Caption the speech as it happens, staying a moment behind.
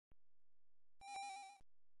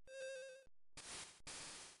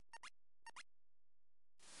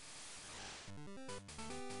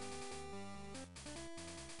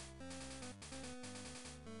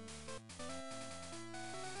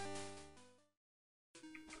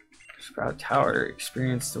Sprout Tower,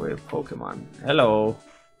 experience the way of Pokemon. Hello.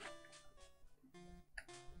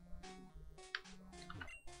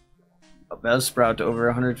 A Bellsprout over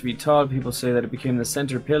 100 feet tall. People say that it became the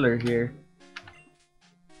center pillar here.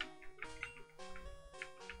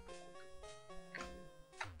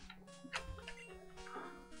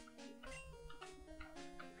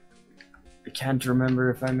 I can't remember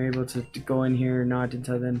if I'm able to go in here or not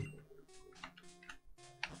until then.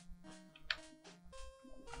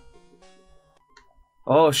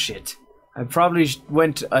 Oh shit. I probably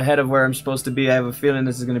went ahead of where I'm supposed to be. I have a feeling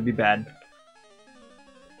this is going to be bad.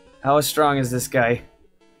 How strong is this guy?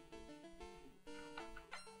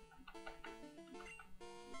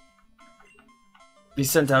 He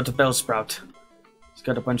sent out a Bellsprout. He's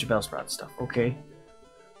got a bunch of Bellsprout stuff. Okay.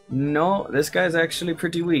 No, this guy's actually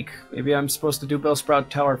pretty weak. Maybe I'm supposed to do Bellsprout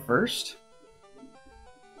Tower first?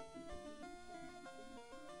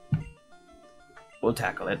 We'll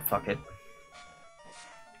tackle it. Fuck it.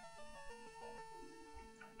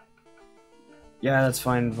 Yeah, that's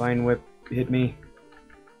fine. Vine Whip hit me.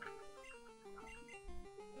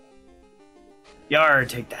 Yar,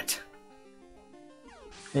 take that.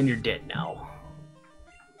 And you're dead now.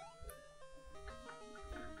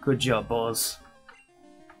 Good job, boss.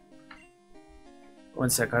 One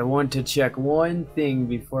sec, I want to check one thing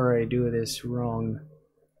before I do this wrong.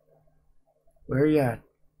 Where you at,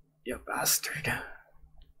 you bastard?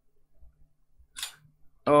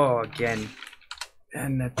 Oh, again.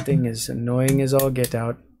 And that thing is annoying as all get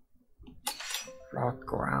out. Rock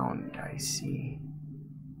ground, I see.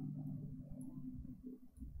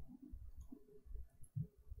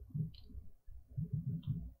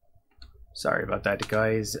 Sorry about that,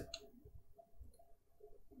 guys.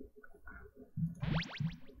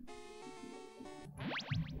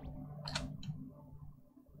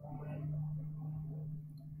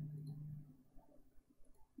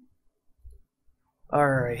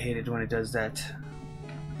 I hate it when it does that.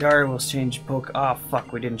 Yar will change Oh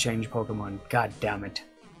fuck, we didn't change Pokemon. God damn it.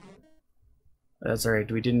 That's alright,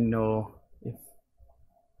 we didn't know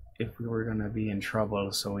if we were gonna be in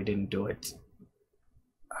trouble, so we didn't do it.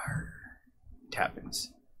 It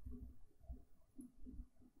happens.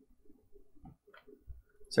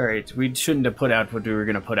 It's alright, we shouldn't have put out what we were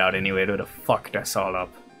gonna put out anyway. It would have fucked us all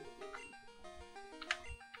up.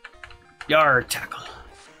 Yar, tackle.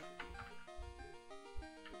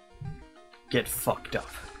 Get fucked up.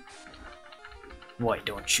 Why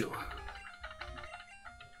don't you?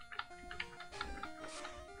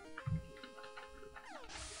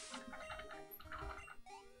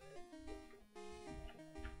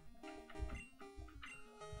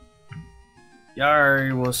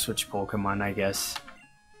 Yar, we'll switch Pokemon, I guess.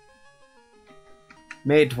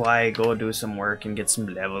 Mate, why go do some work and get some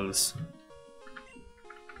levels?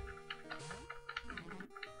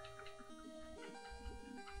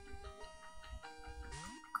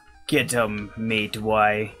 Get 'em, mate,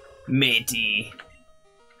 why? Matey.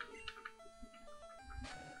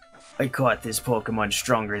 I caught this Pokemon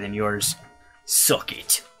stronger than yours. Suck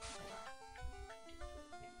it.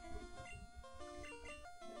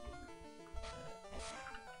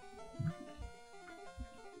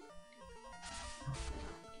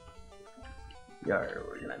 Yar,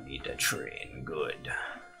 we're gonna need a train. Good.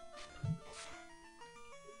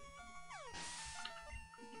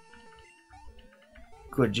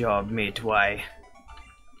 Good job, mate. Why?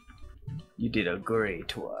 You did a great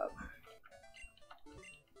job.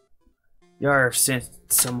 Yar, sent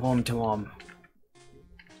some home to mom.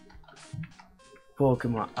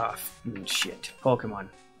 Pokemon. Ah, shit. Pokemon.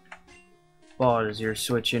 Balls, you're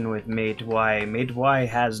switching with Mate Y. Mate Y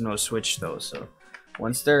has no switch though, so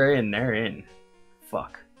once they're in, they're in.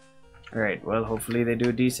 Fuck. Alright, well, hopefully they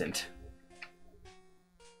do decent.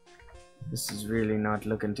 This is really not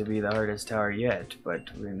looking to be the hardest tower yet, but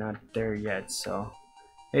we're not there yet, so...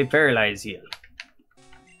 Hey, Paralyze Heal.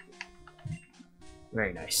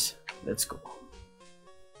 Very nice. Let's go.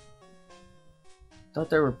 Thought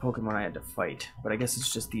there were Pokemon I had to fight, but I guess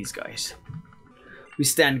it's just these guys. We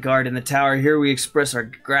stand guard in the tower. Here we express our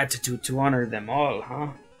gratitude to honor them all, huh?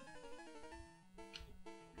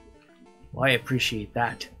 Well, I appreciate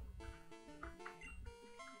that.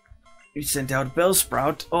 You sent out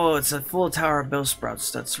Bellsprout. Oh, it's a full tower of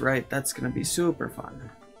Bellsprouts. That's right. That's gonna be super fun.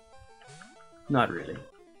 Not really.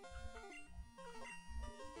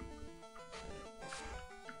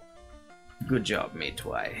 Good job, Mate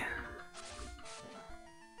Y.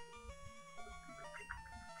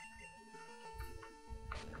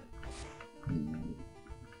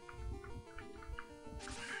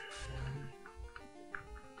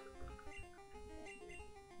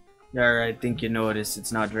 Alright, I think you notice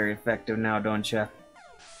it's not very effective now, don't ya?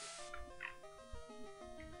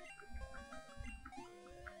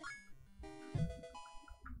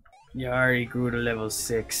 Yari grew to level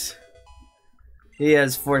 6. He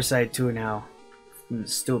has Foresight too now.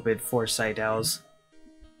 Stupid Foresight owls.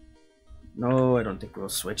 No, I don't think we'll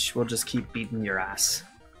switch. We'll just keep beating your ass.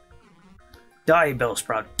 Die,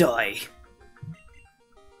 Bellsprout, die!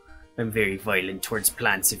 I'm very violent towards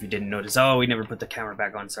plants if you didn't notice. Oh, we never put the camera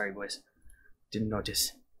back on. Sorry, boys. Didn't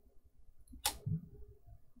notice.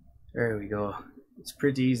 There we go. It's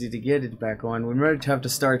pretty easy to get it back on. We might have to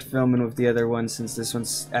start filming with the other one since this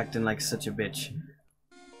one's acting like such a bitch.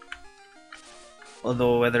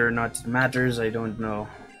 Although whether or not it matters, I don't know.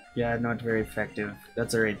 Yeah, not very effective.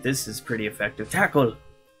 That's alright. This is pretty effective. Tackle!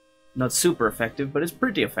 Not super effective, but it's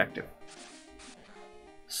pretty effective.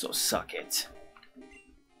 So suck it.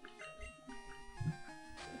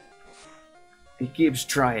 He keeps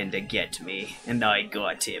trying to get me, and I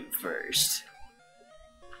got him first.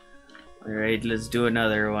 Alright, let's do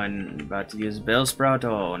another one. About to use Bellsprout?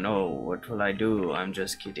 Oh no, what will I do? I'm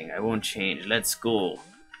just kidding. I won't change. Let's go.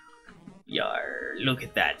 Yar, look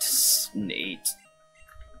at that 8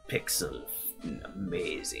 pixel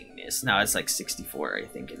amazingness. Now it's like 64, I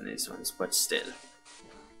think, in these ones, but still.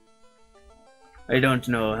 I don't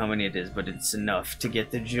know how many it is, but it's enough to get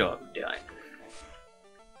the job done.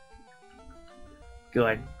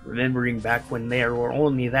 God, remembering back when there were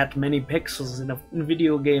only that many pixels in a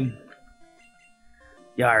video game.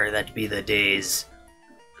 Yar, that be the days.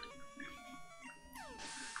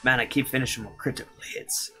 Man, I keep finishing with critical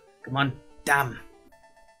hits. Come on, damn.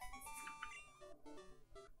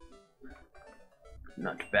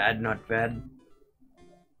 Not bad, not bad.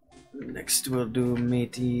 Next we'll do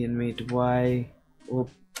mate E and mate Y. Oh,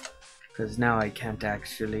 because now I can't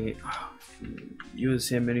actually use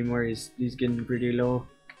him anymore. He's getting pretty low.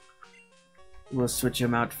 We'll switch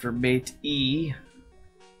him out for mate E,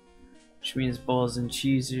 which means balls and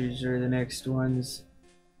cheesers are the next ones.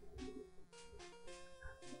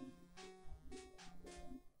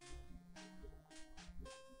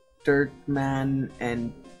 Dirtman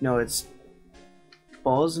and no, it's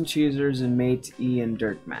balls and cheesers and mate E and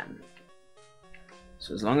Dirtman.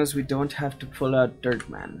 So as long as we don't have to pull out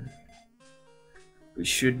Dirtman, we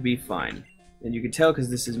should be fine. And you can tell because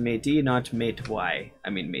this is mate E, not mate Y. I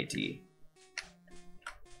mean mate E.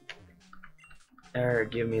 There,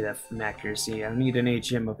 give me that accuracy. I'll need an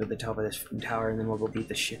HM up at the top of this tower, and then we'll go beat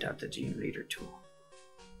the shit out the Gene Leader too.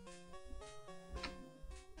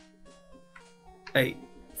 Hey,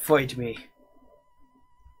 fight me.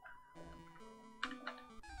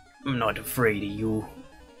 I'm not afraid of you.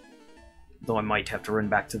 Though I might have to run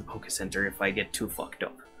back to the Poké Center if I get too fucked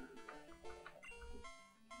up.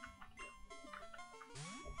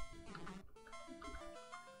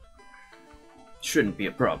 Shouldn't be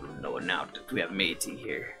a problem though, now that we have Matey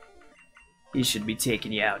here. He should be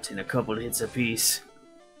taking you out in a couple hits apiece.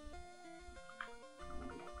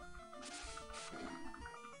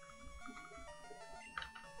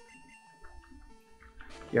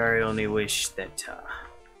 I only wish that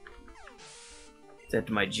that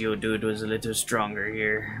my Geodude was a little stronger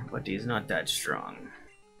here, but he's not that strong.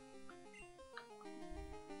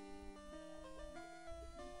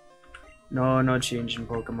 No changing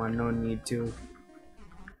Pokemon, no need to.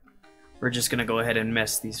 We're just gonna go ahead and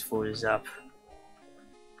mess these fools up.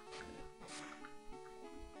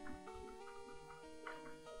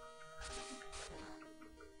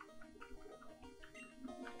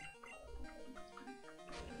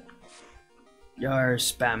 Yar,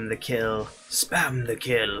 spam the kill. Spam the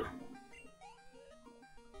kill.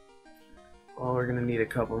 Well, we're gonna need a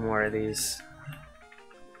couple more of these.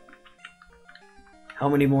 How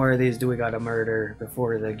many more of these do we gotta murder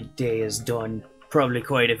before the day is done? Probably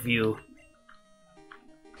quite a few.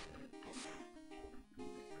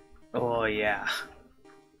 Oh yeah.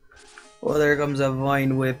 Well, there comes a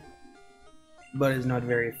Vine Whip, but it's not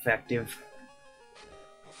very effective.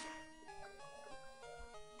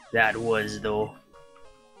 That was, though.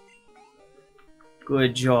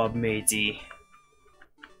 Good job, matey.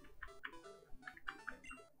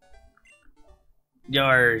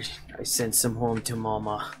 Yar, I sent some home to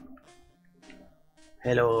Mama.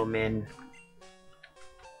 Hello, men.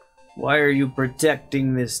 Why are you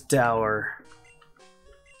protecting this tower?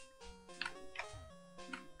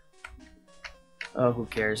 Oh, who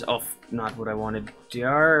cares? Oh, not what I wanted.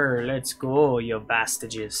 Yar, let's go, you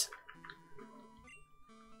bastages.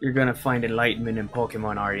 You're gonna find enlightenment in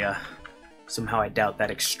Pokemon, are ya? Somehow I doubt that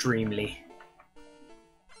extremely.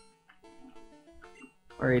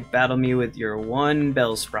 Alright, battle me with your one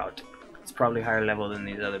Bellsprout. It's probably higher level than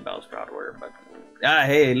these other Bellsprout were, but... Ah,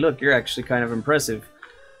 hey, look, you're actually kind of impressive.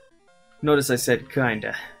 Notice I said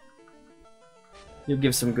kinda. You'll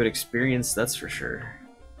give some good experience, that's for sure.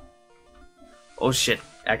 Oh shit,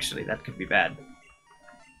 Actually, that could be bad.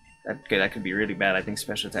 That could be really bad. I think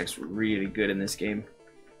special attacks were really good in this game.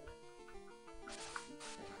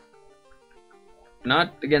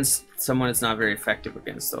 Not against someone it's not very effective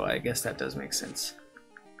against, though. I guess that does make sense.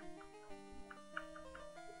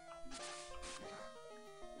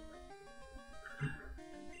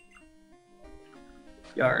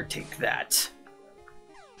 Yar, take that.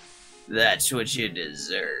 That's what you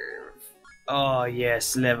deserve. Oh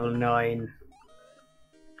yes, level 9.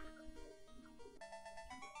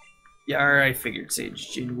 Yar, I figured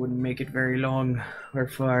Sage Jin wouldn't make it very long or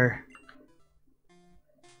far.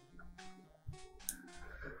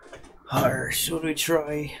 Or should we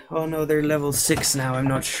try? Oh no, they're level 6 now. I'm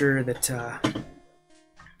not sure that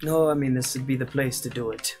no, I mean this would be the place to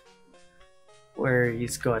do it. Where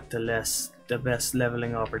he's got the best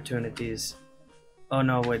leveling opportunities. Oh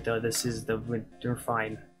no, wait though, this is we're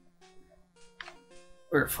fine.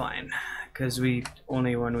 We're fine. Cause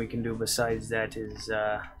only one we can do besides that is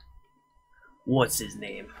what's his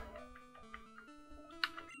name?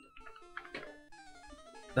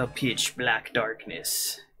 The pitch black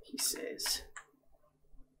darkness, he says.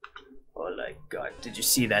 Oh my god, did you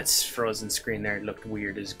see that frozen screen there? It looked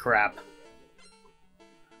weird as crap.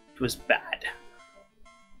 It was bad.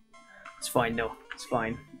 It's fine though, it's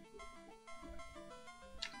fine.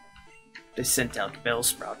 They sent out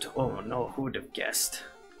Bellsprout. Oh no, who'd have guessed?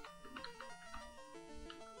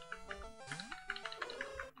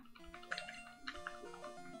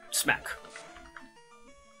 Smack.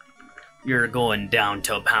 You're going down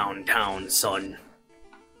to Pound Town, son.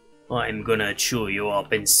 I'm gonna chew you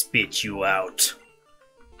up and spit you out.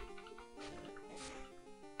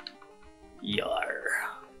 Yar.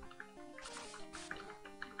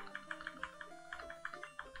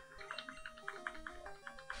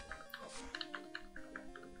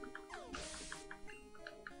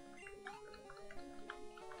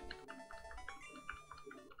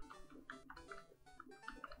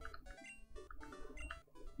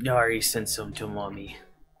 Yari sent some to mommy.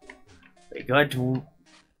 I got to...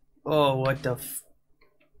 Oh, what the f...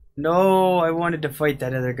 No, I wanted to fight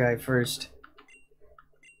that other guy first.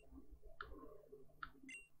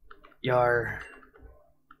 Yar.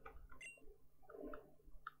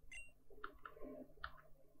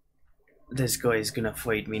 This guy's gonna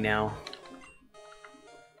fight me now.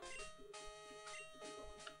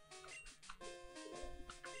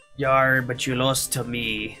 Yar, but you lost to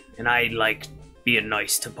me, and I like being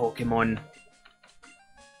nice to Pokemon.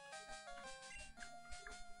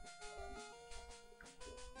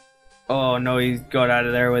 Oh no, he got out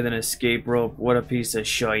of there with an escape rope. What a piece of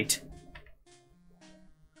shite.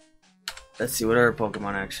 Let's see what our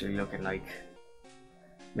Pokemon actually looking like.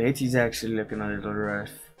 Matey's actually looking a little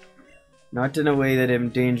rough. Not in a way that I'm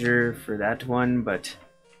danger for that one, but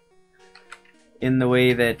in the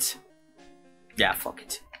way that... Yeah, fuck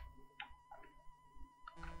it.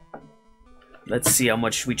 Let's see how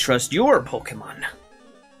much we trust your Pokemon.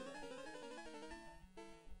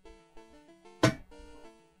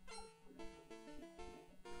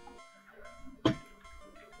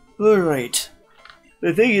 Alright.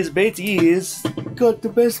 The thing is, Betty is got the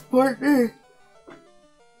best partner.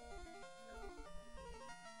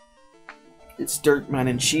 It's Dirtman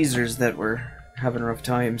and Cheezers that were having rough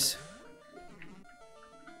times.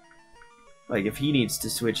 Like, if he needs to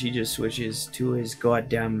switch, he just switches to his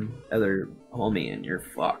goddamn other homie and you're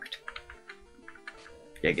fucked.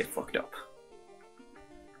 Yeah, get fucked up.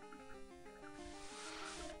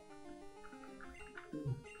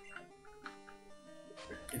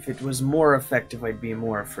 If it was more effective, I'd be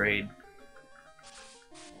more afraid.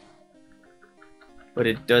 But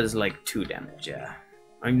it does like 2 damage, yeah.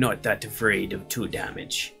 I'm not that afraid of 2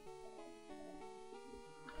 damage.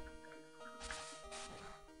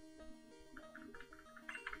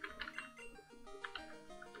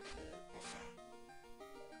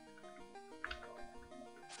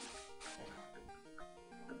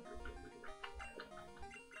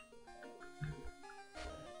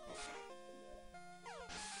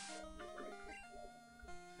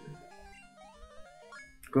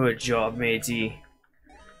 Good job, matey.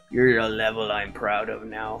 You're a level I'm proud of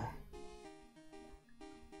now.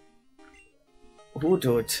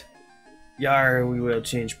 Hoothoot. Yar, we will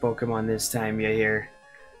change Pokemon this time, you hear?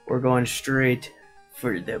 We're going straight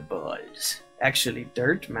for the balls. Actually,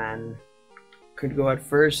 Dirtman could go out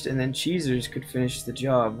first, and then Cheezers could finish the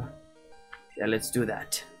job. Yeah, let's do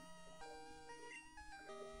that.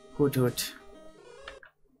 Hoothoot.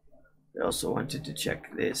 I also wanted to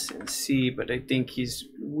check this and see, but I think he's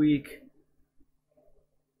weak.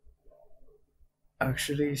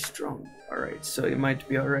 Actually strong. Alright, so he might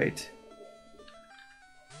be alright.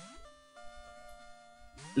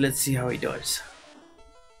 Let's see how he does.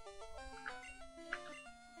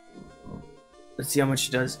 Let's see how much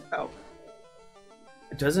he does. Ow.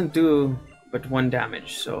 It doesn't do but 1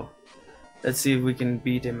 damage, so let's see if we can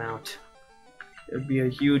beat him out. It would be a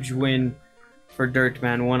huge win for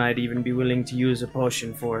Dirtman, one I'd even be willing to use a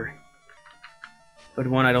potion for. But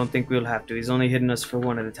one I don't think we'll have to. He's only hitting us for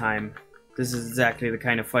 1 at a time. This is exactly the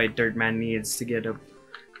kind of fight Dirtman needs to get up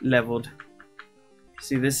leveled.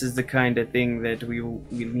 See, this is the kind of thing that we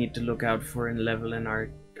need to look out for in leveling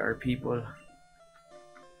our people.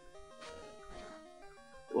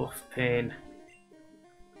 Oof, pain.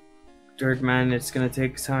 Dirtman, it's gonna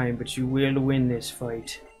take time, but you will win this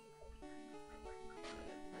fight.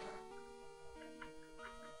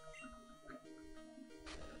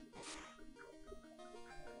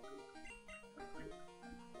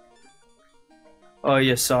 Oh,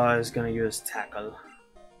 you saw I was gonna use tackle.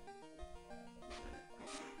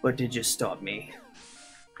 But did you stop me?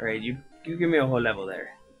 Alright, you give me a whole level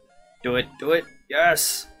there. Do it, do it.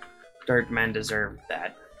 Yes! Dirtman deserved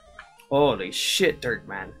that. Holy shit,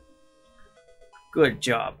 Dirtman. Good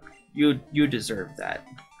job. You deserve that.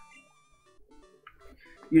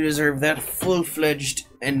 You deserve that full-fledged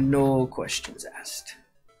and no questions asked.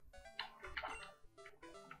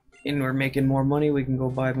 And we're making more money, we can go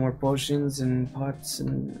buy more potions and pots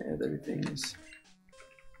and other things.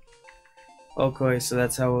 Okay, so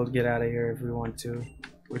that's how we'll get out of here if we want to.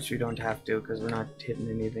 Which we don't have to because we're not hitting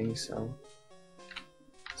anything, so...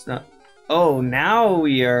 It's not... Oh, now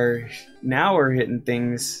we're hitting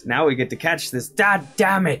things. Now we get to catch this. God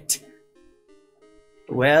damn it!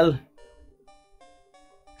 Well...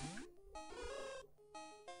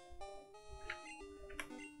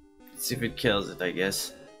 Let's see if it kills it, I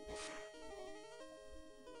guess.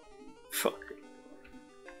 Fuck.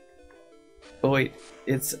 Oh wait,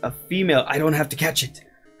 it's a female. I don't have to catch it.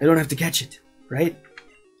 I don't have to catch it, right?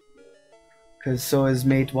 Because so is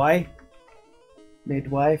mate Y. Mate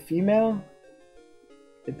Y female?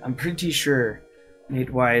 I'm pretty sure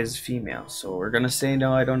mate Y is female. So we're gonna say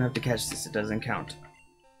no, I don't have to catch this. It doesn't count.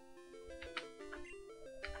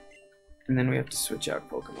 And then we have to switch out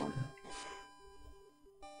Pokemon.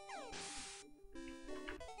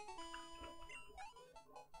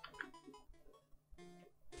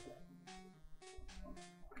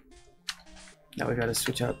 Now we gotta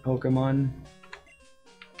switch out Pokemon.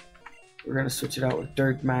 We're gonna switch it out with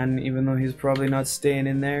Dirtman, even though he's probably not staying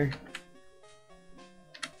in there.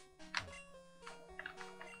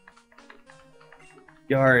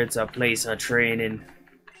 Yar, it's a place of training.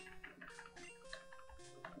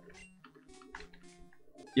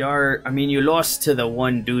 Yar, I mean, you lost to the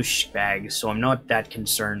one douchebag, so I'm not that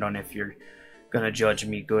concerned on if you're gonna judge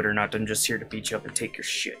me good or not. I'm just here to beat you up and take your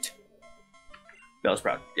shit.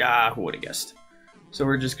 Bellsprout. Yeah, who would have guessed? So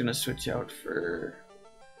we're just gonna switch out for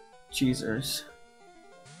Cheezers.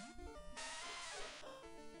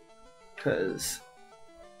 Because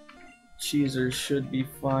Cheezers should be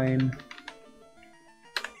fine.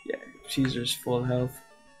 Yeah, Cheezers full health.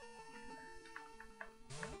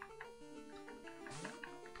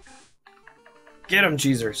 Get him,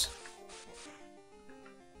 Cheezers.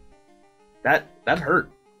 That hurt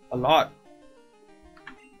a lot.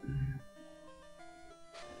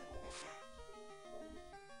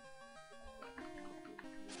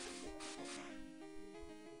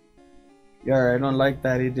 Yeah, I don't like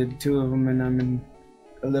that. He did 2 of them and I'm in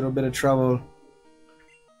a little bit of trouble.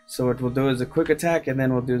 So what we'll do is a quick attack and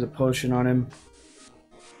then we'll do the potion on him.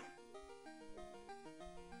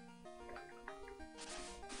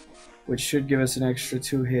 Which should give us an extra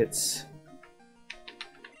 2 hits.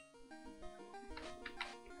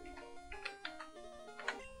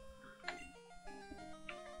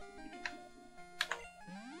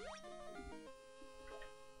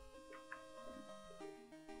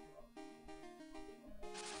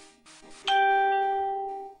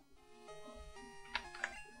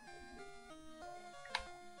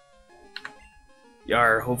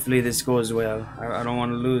 Yar, hopefully this goes well. I don't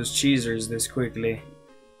want to lose Cheezers this quickly.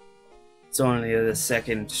 It's only the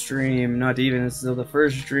 2nd stream, not even, it's still the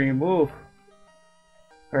 1st stream. Whoa.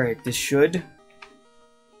 Alright, this should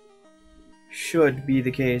be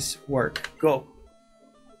the case. Work. Go.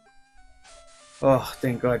 Oh,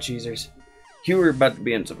 thank God, Cheezers. You were about to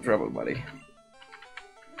be in some trouble, buddy.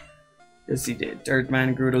 Yes, he did.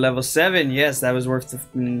 Dirtman grew to level 7. Yes, that was worth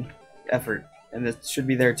the effort. And it should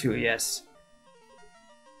be there too, yes.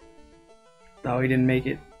 No, he didn't make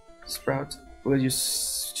it. Sprout, will you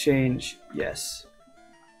change? Yes.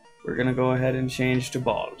 We're gonna go ahead and change to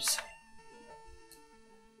balls.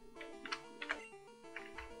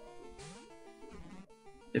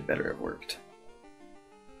 It better have worked.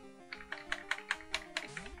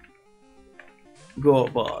 Go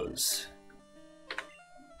balls.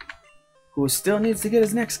 Who still needs to get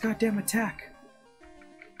his next goddamn attack.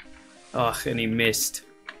 Ugh, and he missed.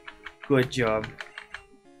 Good job.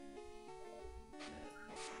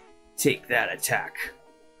 Take that attack.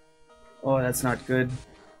 Oh, that's not good.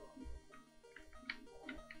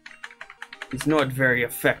 He's not very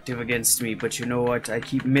effective against me, but you know what? I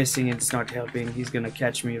keep missing and it's not helping. He's gonna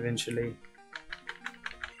catch me eventually.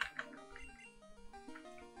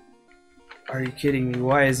 Are you kidding me?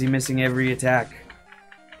 Why is he missing every attack?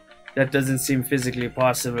 That doesn't seem physically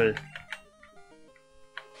possible.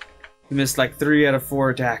 He missed like 3 out of 4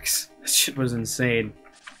 attacks. That shit was insane.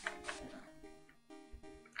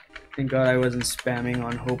 Thank God I wasn't spamming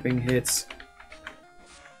on hoping hits.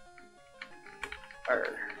 Arr.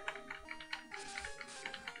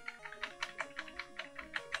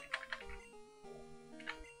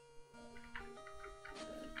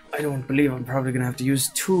 I don't believe I'm probably gonna have to use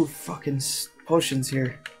 2 fucking potions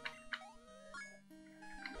here.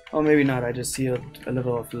 Oh, maybe not. I just healed a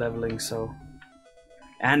little of leveling, so.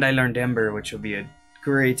 And I learned Ember, which will be a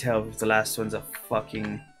great help if the last one's a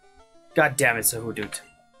fucking. God damn it, it's a Hoodoo.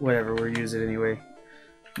 Whatever, we'll use it anyway.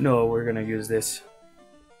 No, we're gonna use this.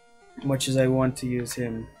 Much as I want to use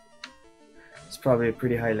him, it's probably a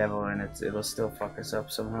pretty high level and it'll still fuck us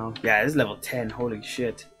up somehow. Yeah, it's level 10, holy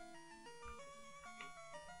shit.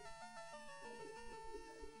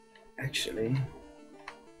 Actually,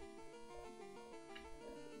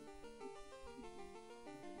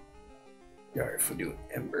 yeah, if we do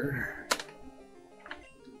Ember.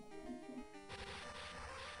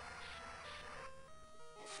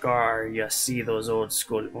 Gar, you see those old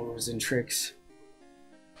school moves and tricks.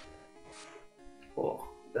 Oh,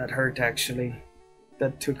 that hurt actually.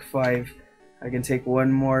 That took 5. I can take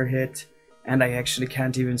 1 more hit, and I actually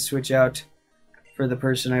can't even switch out for the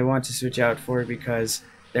person I want to switch out for because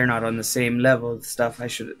they're not on the same level stuff.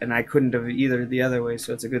 And I couldn't have either the other way,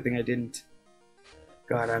 so it's a good thing I didn't.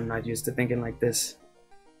 God, I'm not used to thinking like this.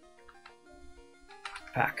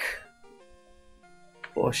 Pack.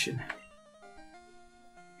 Potion.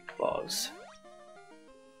 Balls.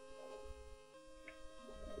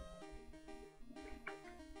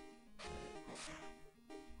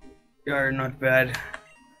 You're not bad,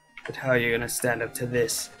 but how are you gonna stand up to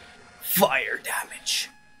this? Fire damage!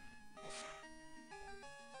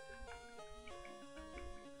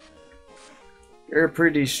 You're a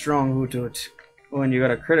pretty strong Hoodoo. Oh, and you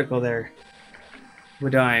got a critical there.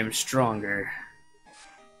 But I'm stronger.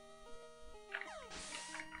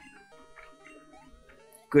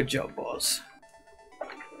 Good job, boss.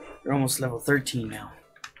 You're almost level 13 now.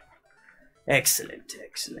 Excellent,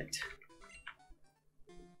 excellent.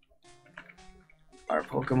 Our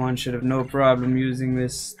Pokemon should have no problem using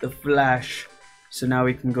the flash. So now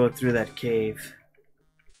we can go through that cave.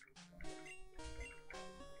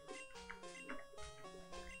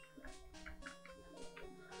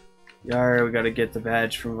 Yar, we gotta get the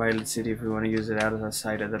badge from Violet City if we want to use it out of the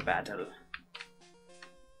side of the battle.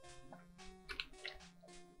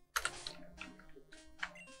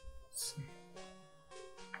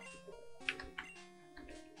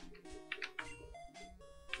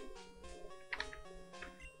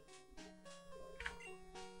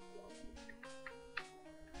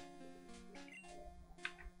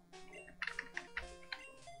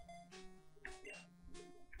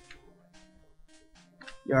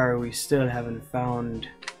 Yar, we still haven't found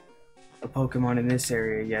a Pokemon in this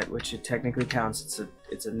area yet, which it technically counts.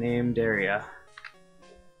 It's a named area.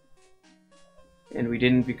 And we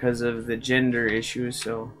didn't because of the gender issue,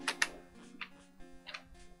 so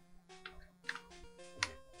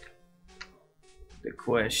the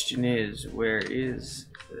question is, where is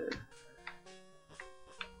the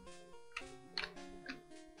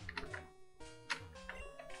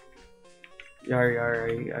Yar,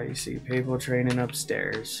 I see people training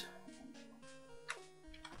upstairs.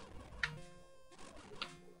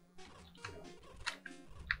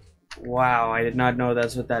 Wow, I did not know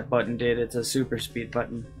that's what that button did. It's a super speed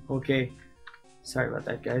button. Okay. Sorry about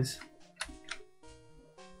that, guys.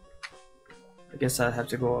 I guess I'll have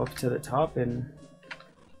to go up to the top and...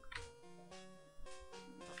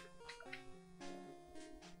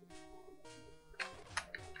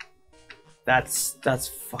 That's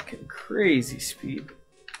fucking crazy speed.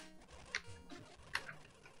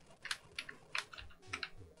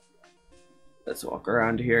 Let's walk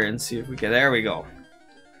around here and see if we can... There we go.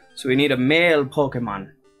 So we need a male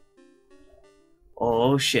Pokemon.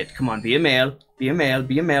 Oh shit, come on, be a male. Be a male,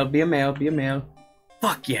 be a male, be a male, be a male.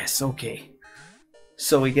 Fuck yes, okay.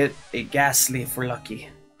 So we get a Ghastly if we're lucky.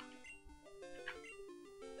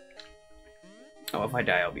 Oh, if I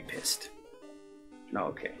die, I'll be pissed. No,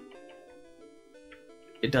 okay.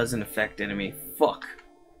 it doesn't affect enemy. Fuck.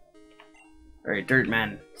 Alright, Dirt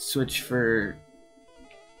Man. Switch for...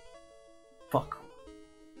 Fuck.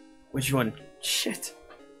 Which one? Shit.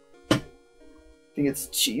 I think it's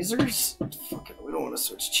Cheezers? Fuck it, we don't want to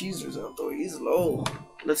switch Cheezers out though, he's low.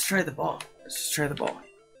 Let's try the ball. Let's just try the ball.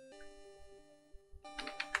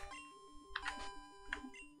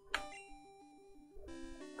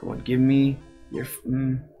 Come on, give me your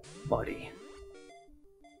body.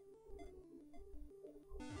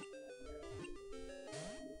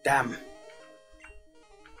 Damn.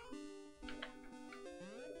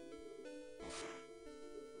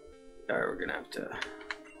 Alright, we're gonna have to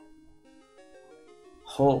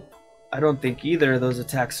hope. I don't think either of those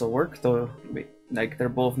attacks will work though. Like, they're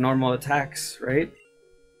both normal attacks, right?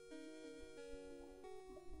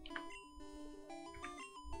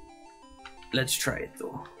 Let's try it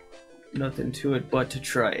though. Nothing to it but to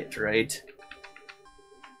try it, right?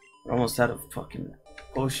 We're almost out of fucking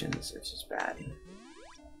potions, which is bad.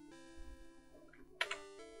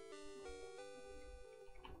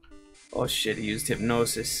 Oh shit, he used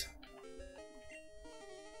hypnosis.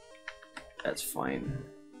 That's fine.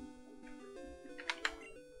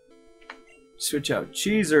 Switch out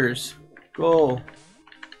Cheezers. Go.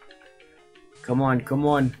 Come on, come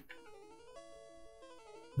on.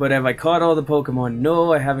 But have I caught all the Pokemon?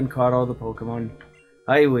 No, I haven't caught all the Pokemon.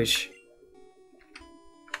 I wish.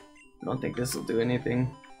 I don't think this will do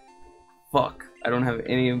anything. Fuck. I don't have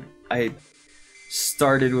any... I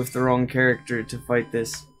started with the wrong character to fight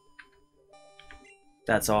this.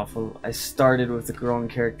 That's awful. I started with the wrong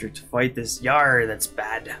character to fight this. Yar, that's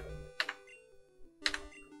bad.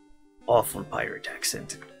 Awful pirate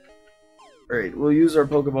accent. Alright, we'll use our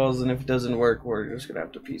Pokeballs, and if it doesn't work, we're just gonna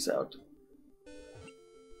have to peace out.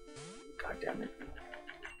 God damn it.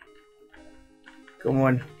 Come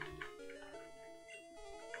on.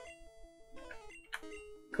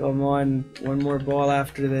 Come on. One more ball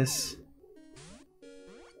after this.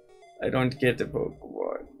 I don't get the Pokemon.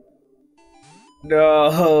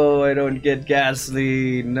 No, I don't get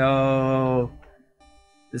Ghastly. No.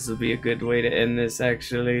 This will be a good way to end this,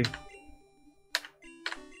 actually.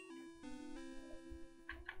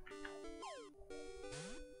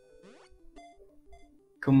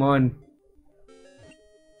 Come on.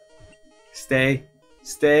 Stay.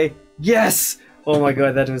 Stay. Yes! Oh my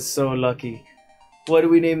god, that was so lucky. What do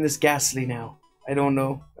we name this Ghastly now? I don't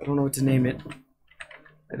know. I don't know what to name it.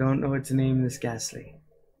 I don't know what to name this Ghastly.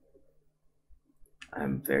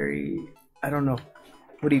 I'm very... I don't know.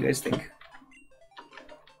 What do you guys think?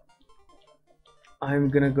 I'm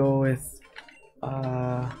gonna go with...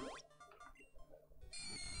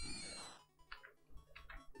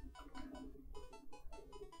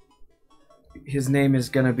 his name is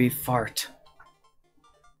gonna be Fart.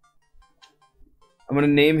 I'm gonna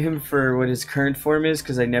name him for what his current form is,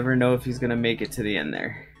 because I never know if he's gonna make it to the end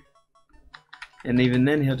there. And even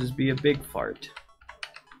then, he'll just be a big fart.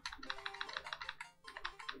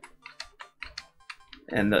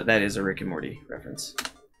 And that is a Rick and Morty reference.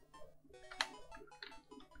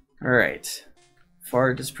 Alright.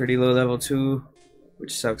 Fart is pretty low level too,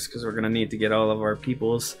 which sucks because we're gonna need to get all of our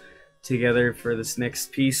peoples together for this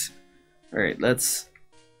next piece. Alright, let's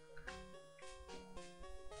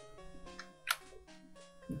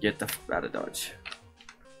get the f out of dodge.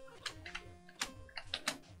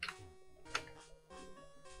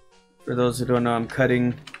 For those who don't know, I'm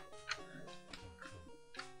cutting.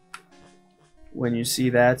 When you see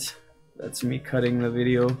that, that's me cutting the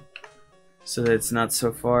video so that it's not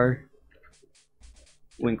so far.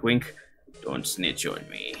 Wink wink, don't snitch on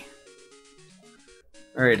me.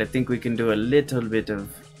 Alright, I think we can do a little bit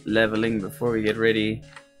of leveling before we get ready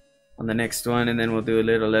on the next one, and then we'll do a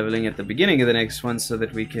little leveling at the beginning of the next one so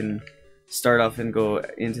that we can start off and go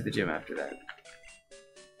into the gym after that.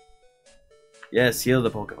 Yes, heal the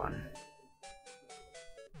Pokemon.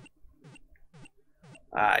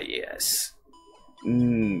 Ah, yes.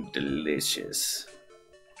 Delicious.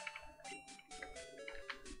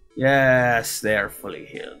 Yes, they are fully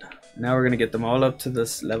healed. Now we're gonna get them all up to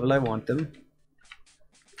this level I want them.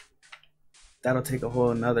 That'll take a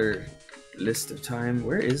whole another list of time.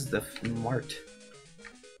 Where is the mart?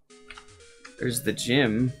 There's the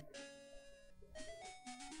gym.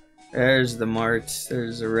 There's the mart.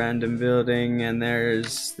 There's a random building, and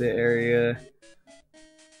there's the area.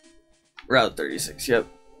 Route 36, yep.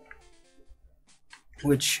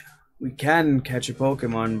 Which we can catch a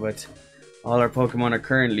Pokemon, but all our Pokemon are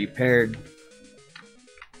currently paired.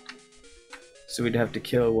 So we'd have to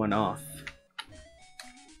kill one off.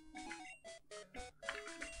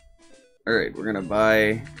 Alright, we're gonna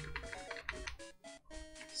buy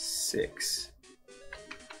 6.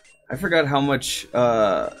 I forgot how much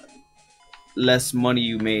less money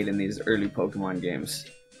you made in these early Pokemon games.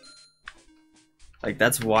 Like,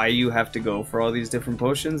 that's why you have to go for all these different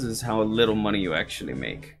potions, is how little money you actually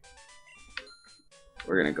make.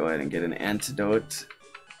 We're gonna go ahead and get an antidote.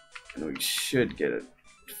 And we should get a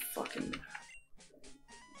fucking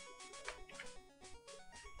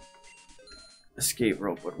escape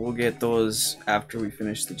rope, but we'll get those after we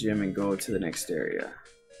finish the gym and go to the next area.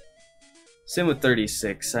 Same with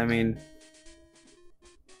 36, I mean,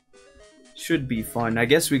 should be fun. I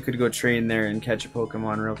guess we could go train there and catch a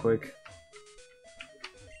Pokemon real quick.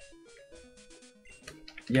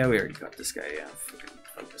 Yeah, we already got this guy, yeah,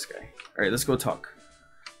 fuck this guy. Alright, let's go talk.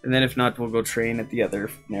 And then if not, we'll go train at the other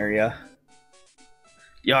area.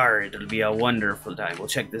 Yar, it'll be a wonderful time. We'll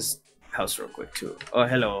check this house real quick too. Oh,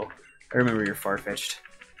 hello. I remember you're far-fetched.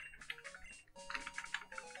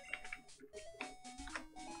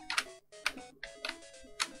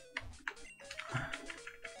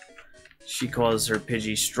 She calls her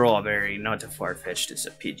Pidgey Strawberry, not a far-fetched, it's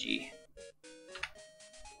a Pidgey.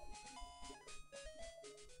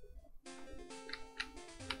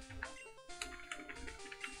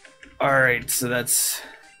 Alright, so that's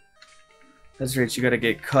right, you gotta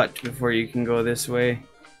get cut before you can go this way.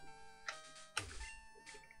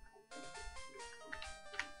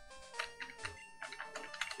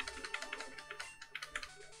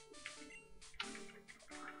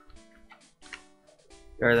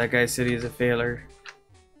 Or that guy said he's a failure.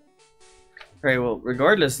 Alright, well,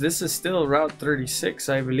 regardless, this is still Route 36,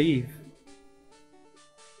 I believe.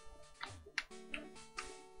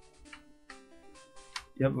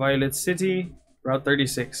 Yep, Violet City, Route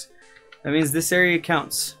 36. That means this area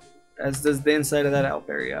counts, as does the inside of that Alp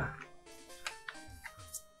area.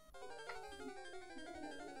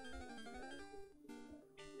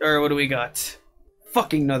 Alright, what do we got?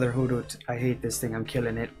 Fucking another Hoodoo. I hate this thing, I'm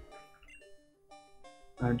killing it.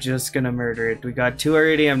 I'm just gonna murder it. We got 2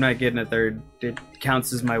 already, I'm not getting a 3rd. It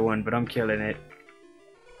counts as my 1, but I'm killing it.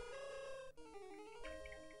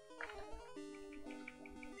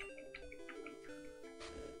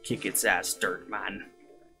 Kick its ass, dirt man.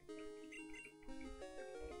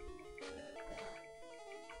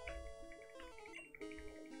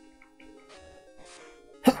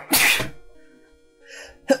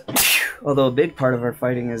 Although a big part of our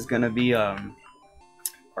fighting is gonna be our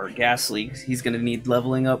Ghastly. He's gonna need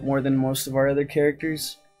leveling up more than most of our other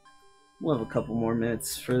characters. We'll have a couple more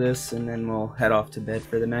minutes for this and then we'll head off to bed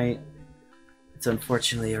for the night. It's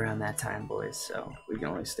unfortunately around that time, boys, so we can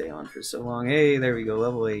only stay on for so long. Hey, there we go,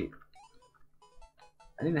 level 8.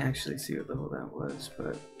 I didn't actually see what the hell that was,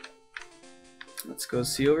 but let's go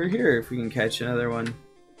see over here if we can catch another one.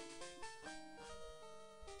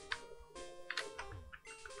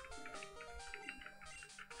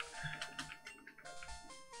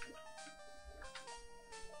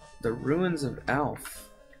 The Ruins of Alf.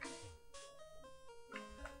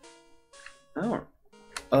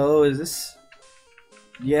 Oh, is this?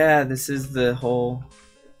 Yeah, this is the whole...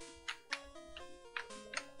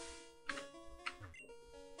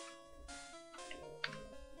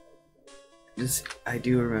 I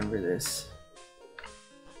do remember this.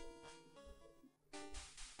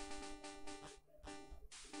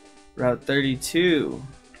 Route 32.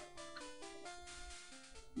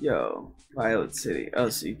 Yo, Violet City. Oh,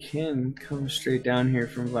 so you can come straight down here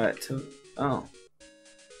from Violet to... Oh.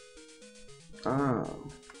 Oh.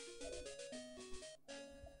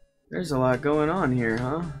 There's a lot going on here,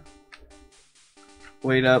 huh?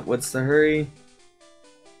 Wait up, what's the hurry?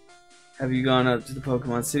 Have you gone up to the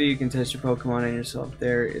Pokemon City? You can test your Pokemon and yourself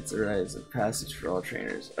there. It's a rite of passage for all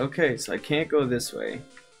trainers. Okay, so I can't go this way.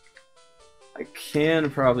 I can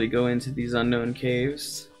probably go into these unknown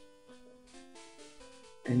caves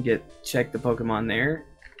and check the Pokemon there.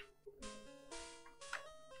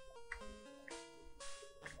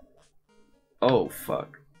 Oh,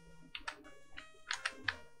 fuck.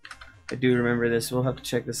 I do remember this. We'll have to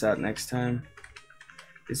check this out next time.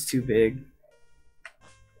 It's too big.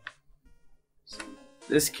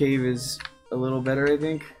 This cave is a little better, I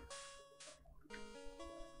think.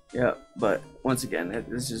 Yeah, but once again,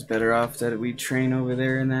 it's just better off that we train over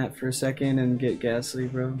there in that for a second and get Ghastly,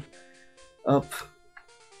 bro. Up.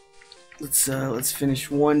 Let's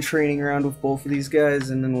finish one training round with both of these guys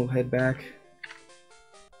and then we'll head back.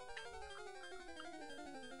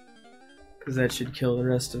 Because that should kill the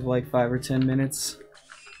rest of like 5 or 10 minutes.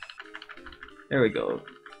 There we go.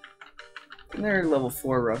 And they're level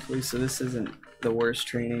 4 roughly, so this isn't the worst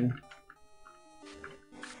training.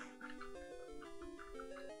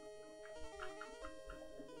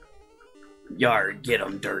 Yar, get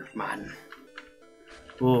 'em, dirt man.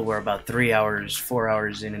 Oh, we're about 3 hours, 4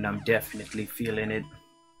 hours in, and I'm definitely feeling it.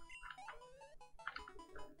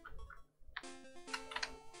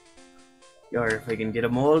 Or if I can get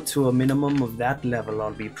them all to a minimum of that level,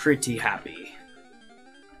 I'll be pretty happy.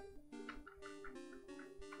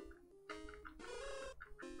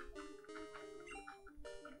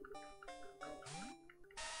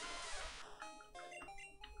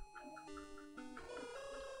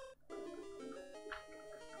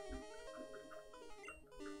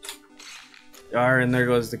 And there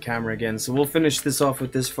goes the camera again. So we'll finish this off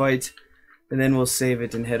with this fight, and then we'll save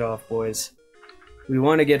it and head off, boys. We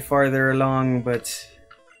want to get farther along, but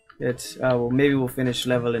well, maybe we'll finish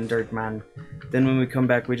level in Dirtman. Then when we come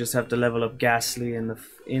back, we just have to level up Ghastly in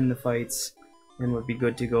the fights, and we'll be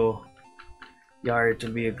good to go.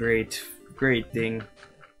 It'll be a great thing.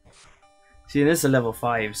 See, this is a level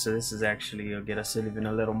 5, so this is actually, it'll get us even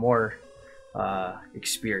a little more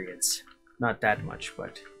experience. Not that much,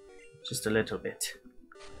 but just a little bit.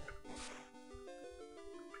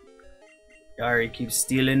 He keeps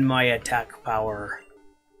stealing my attack power.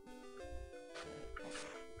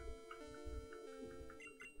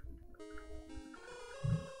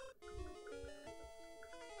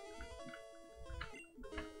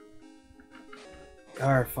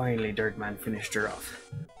 Finally, Dirtman finished her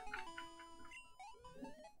off.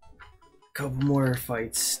 Couple more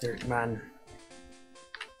fights, Dirtman.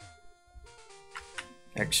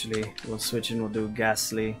 Actually, we'll switch and we'll do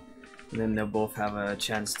Ghastly, and then they'll both have a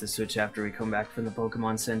chance to switch after we come back from the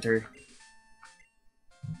Pokemon Center.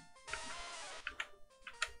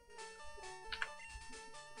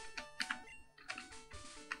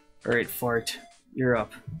 Alright, Fart, you're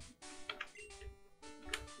up.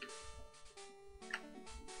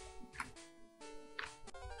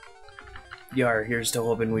 Here's to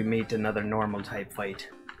hoping we meet another normal type fight.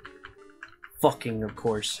 Fucking, of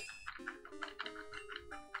course.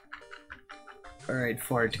 Alright,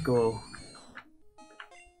 Fart, go.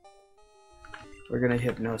 We're gonna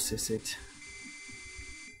hypnosis it.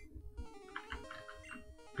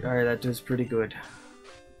 Alright, that does pretty good.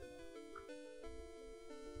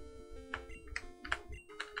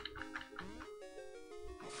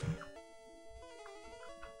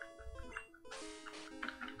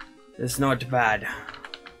 It's not bad.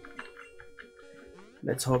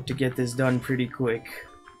 Let's hope to get this done pretty quick.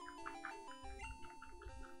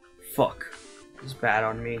 Fuck. It's bad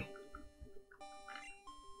on me.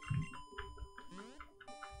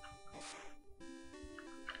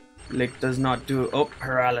 Lick does not do... Oh,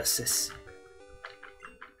 paralysis.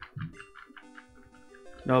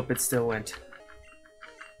 Nope, it still went.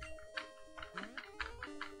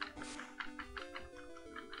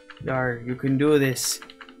 You can do this.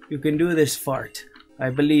 You can do this, Fart. I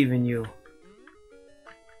believe in you.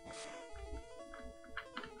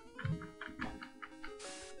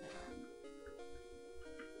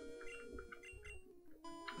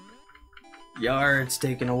 It's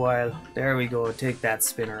taking a while. There we go. Take that,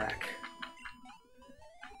 Spinnerack.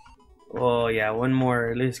 Oh yeah, one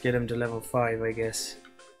more. At least get him to level 5, I guess.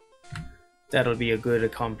 That'll be a good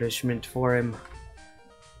accomplishment for him.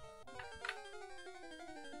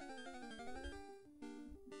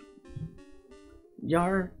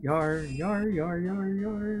 Yar.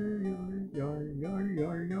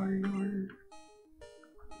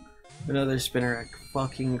 Another Spinnerack.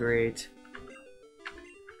 Fucking great.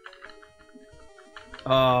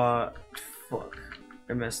 Fuck.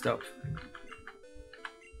 I messed up.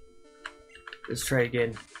 Let's try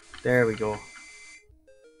again. There we go.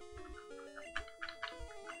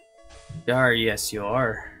 Yes, you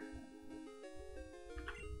are.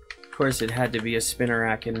 Of course, it had to be a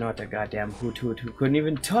Spinnerack and not a goddamn Hoot Hoot who couldn't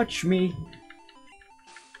even touch me.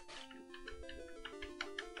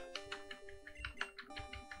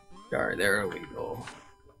 There we go.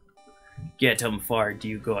 Get him, Fart.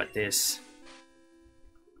 You got this.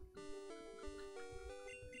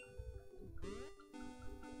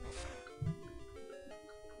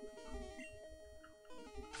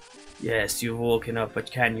 Yes, you've woken up, but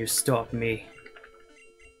can you stop me?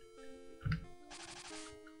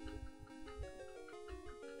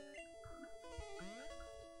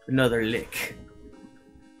 Another lick.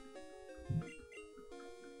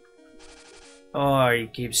 Oh, he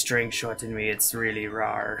keeps strength shotting me, it's really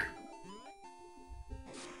rar.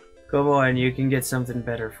 Come on, you can get something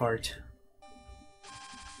better, Fart.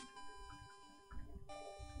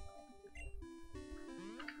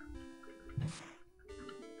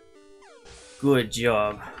 Good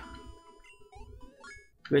job.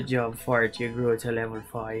 Good job, Fart. You grew to level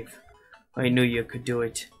 5. I knew you could do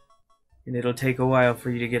it. And it'll take a while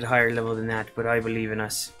for you to get higher level than that, but I believe in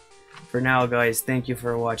us. For now, guys, thank you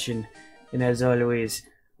for watching. And as always,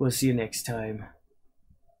 We'll see you next time.